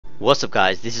What's up,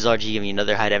 guys? This is RG giving you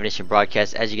another high definition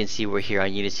broadcast. As you can see, we're here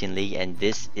on Unison League, and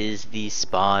this is the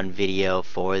spawn video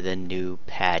for the new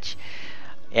patch.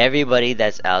 Everybody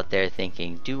that's out there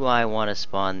thinking, do I want to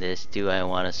spawn this? Do I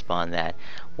want to spawn that?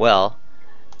 Well,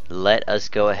 let us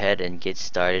go ahead and get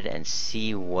started and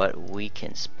see what we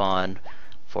can spawn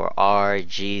for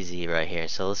RGZ right here.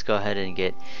 So let's go ahead and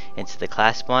get into the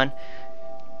class spawn.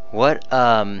 What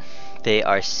they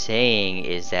are saying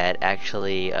is that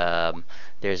actually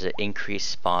there's an increased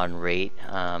spawn rate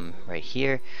right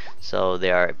here. So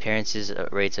there are appearances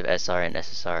rates of SR and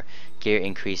SSR, gear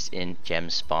increase in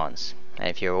gem spawns. And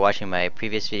if you were watching my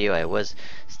previous video, I was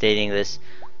stating this.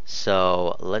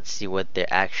 So let's see what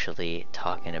they're actually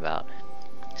talking about.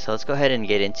 So let's go ahead and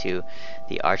get into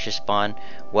the archer spawn.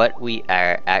 What we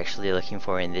are actually looking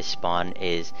for in this spawn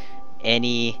is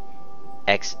any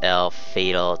XL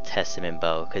Fatal Testament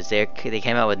bow, because they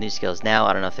came out with new skills now.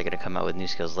 I don't know if they're going to come out with new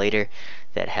skills later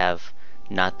that have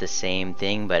not the same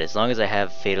thing, but as long as I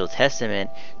have Fatal Testament,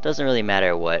 it doesn't really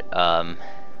matter what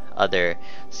other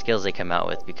skills they come out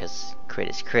with, because crit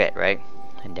is crit, right?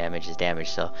 And damage is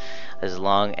damage. So as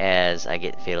long as I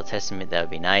get Fatal Testament, that would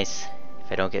be nice.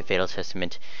 If I don't get Fatal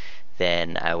Testament,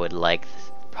 then I would like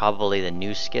probably the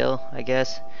new skill, I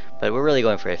guess, but we're really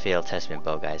going for a Fatal Testament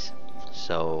bow, guys.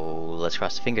 So let's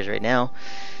cross the fingers right now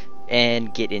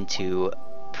and get into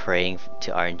praying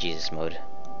to RNGesus mode.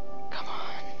 Come on,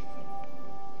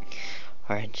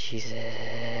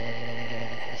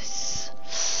 RNGesus.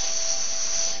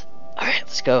 Alright,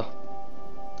 let's go.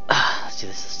 Let's do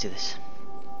this, let's do this.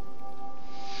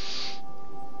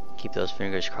 Keep those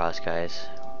fingers crossed, guys.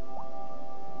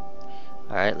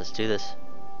 Alright, let's do this.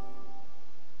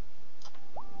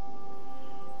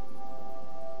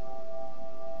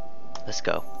 Let's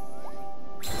go.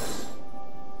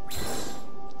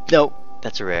 Nope,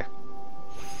 that's a rare.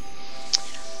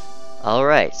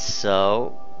 Alright,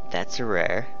 so that's a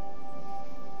rare.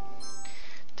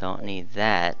 Don't need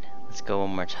that. Let's go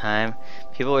one more time.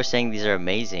 People were saying these are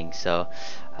amazing, so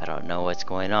I don't know what's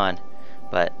going on.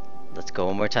 But let's go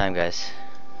one more time, guys.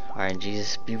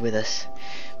 RNGesus, be with us.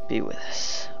 Be with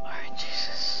us.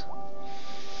 RNGesus.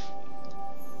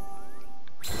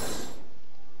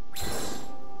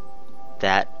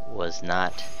 That was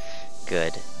not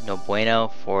good. No bueno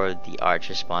for the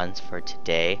archer spawns for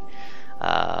today.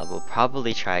 We'll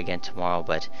probably try again tomorrow,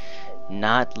 but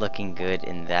not looking good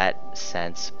in that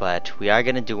sense. But we are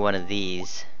going to do one of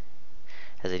these,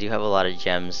 as I do have a lot of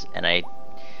gems, and I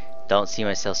don't see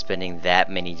myself spending that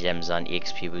many gems on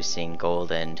EXP boosting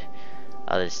gold and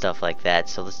other stuff like that.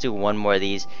 So let's do one more of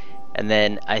these. And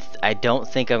then I don't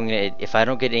think I'm gonna, if I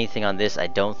don't get anything on this, I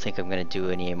don't think I'm gonna do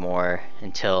any more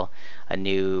until a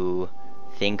new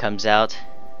thing comes out.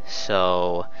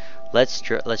 So let's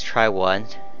try one,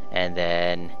 and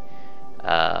then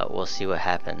we'll see what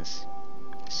happens.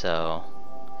 So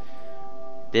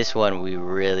this one we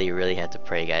really have to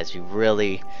pray, guys. We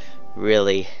really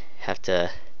have to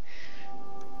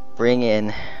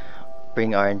bring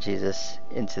RNGesus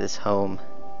into this home.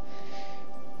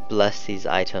 Bless these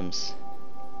items.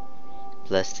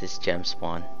 Bless this gem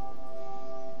spawn.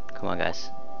 Come on,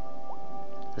 guys.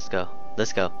 Let's go.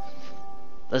 Let's go.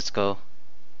 Let's go.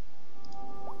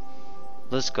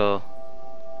 Let's go.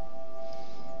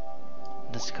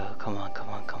 Let's go. Come on, come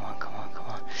on, come on, come on, come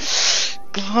on.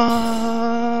 Come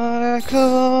on, come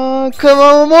on, come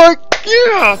on, one more.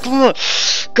 Yeah, come on.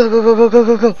 Go, go, go, go, go,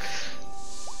 go, go.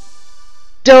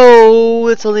 No,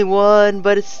 it's only one,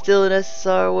 but it's still an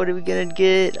SSR. What are we gonna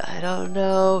get? I don't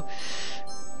know.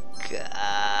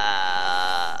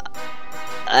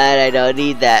 I don't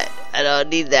need that. I don't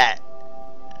need that.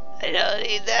 I don't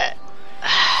need that.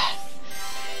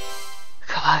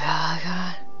 Come on,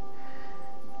 come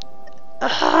on,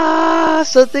 come on.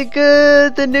 Something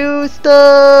good. The new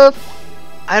stuff.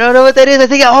 I don't know what that is. I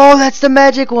think, oh, that's the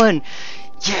magic one.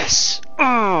 Yes.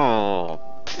 Oh.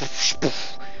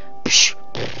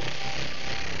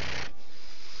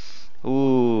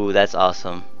 Ooh, that's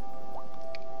awesome.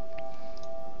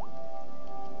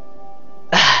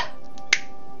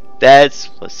 That's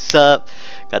what's up.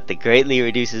 Got the greatly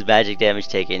reduces magic damage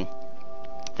taken.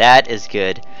 That is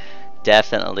good.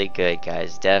 Definitely good,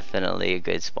 guys. Definitely a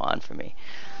good spawn for me.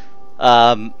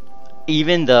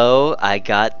 Even though I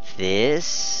got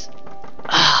this,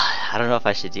 I don't know if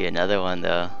I should do another one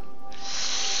though.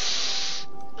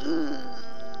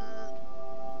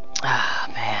 Ah,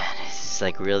 man, this is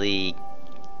like really.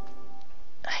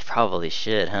 I probably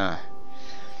should, huh?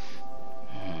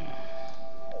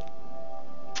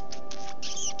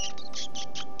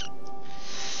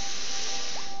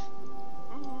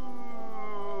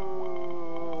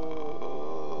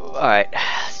 Alright,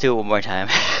 let's do it one more time.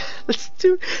 Let's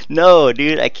do. No,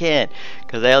 dude, I can't,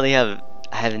 cause I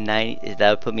have 90. That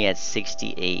would put me at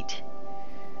 68,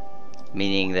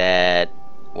 meaning that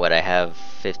what I have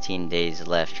 15 days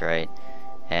left, right?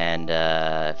 And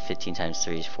 15 times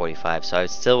 3 is 45. So I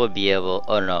still would be able.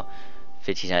 Oh no,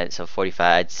 15 times so 45.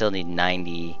 I'd still need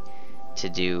 90 to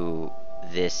do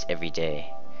this every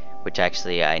day, which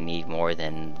actually I need more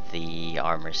than the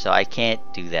armor, so I can't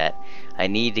do that. I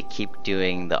need to keep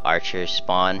doing the archer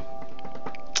spawn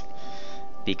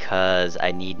because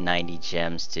I need 90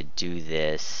 gems to do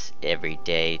this every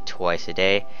day, twice a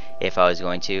day, if I was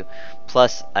going to.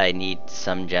 Plus, I need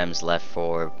some gems left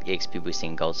for XP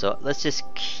boosting gold. So let's just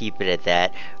keep it at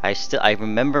that. I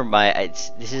remember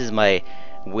this is my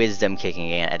wisdom kicking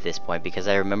in at this point, because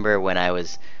I remember when I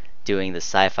was doing the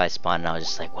sci-fi spawn and I was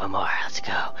just like, one more, let's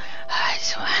go.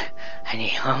 I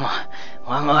need one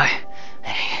more.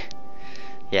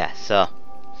 Yeah, so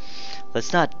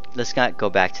let's not go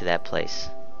back to that place.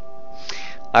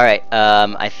 Alright,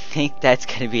 I think that's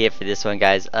gonna be it for this one,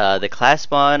 guys. The class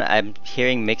spawn, I'm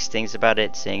hearing mixed things about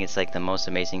it, saying it's like the most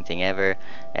amazing thing ever,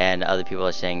 and other people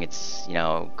are saying it's, you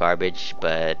know, garbage,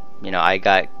 but, you know, I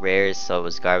got rares, so it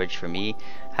was garbage for me.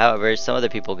 However, some other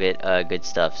people get good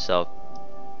stuff, so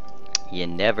you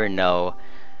never know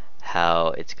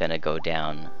how it's gonna go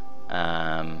down.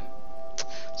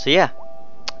 So yeah,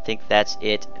 I think that's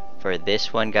it for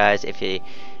this one, guys. If it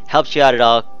helps you out at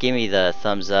all, give me the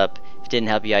thumbs up. If it didn't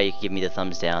help you out, you can give me the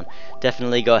thumbs down.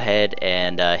 Definitely go ahead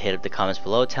and hit up the comments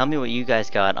below. Tell me what you guys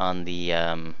got on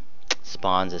the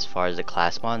spawns as far as the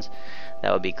class spawns.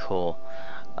 That would be cool.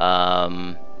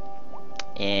 And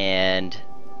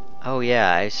oh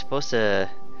yeah, I was supposed to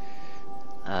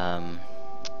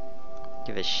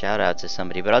give a shout out to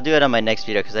somebody, but I'll do it on my next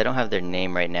video because I don't have their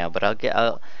name right now, but I'll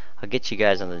get you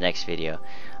guys on the next video.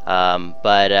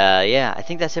 Yeah, I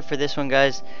think that's it for this one,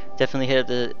 guys. Definitely hit up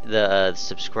the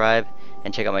subscribe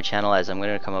and check out my channel, as I'm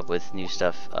going to come up with new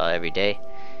stuff every day.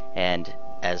 And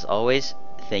as always,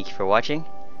 thank you for watching,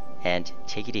 and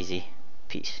take it easy.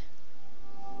 Peace.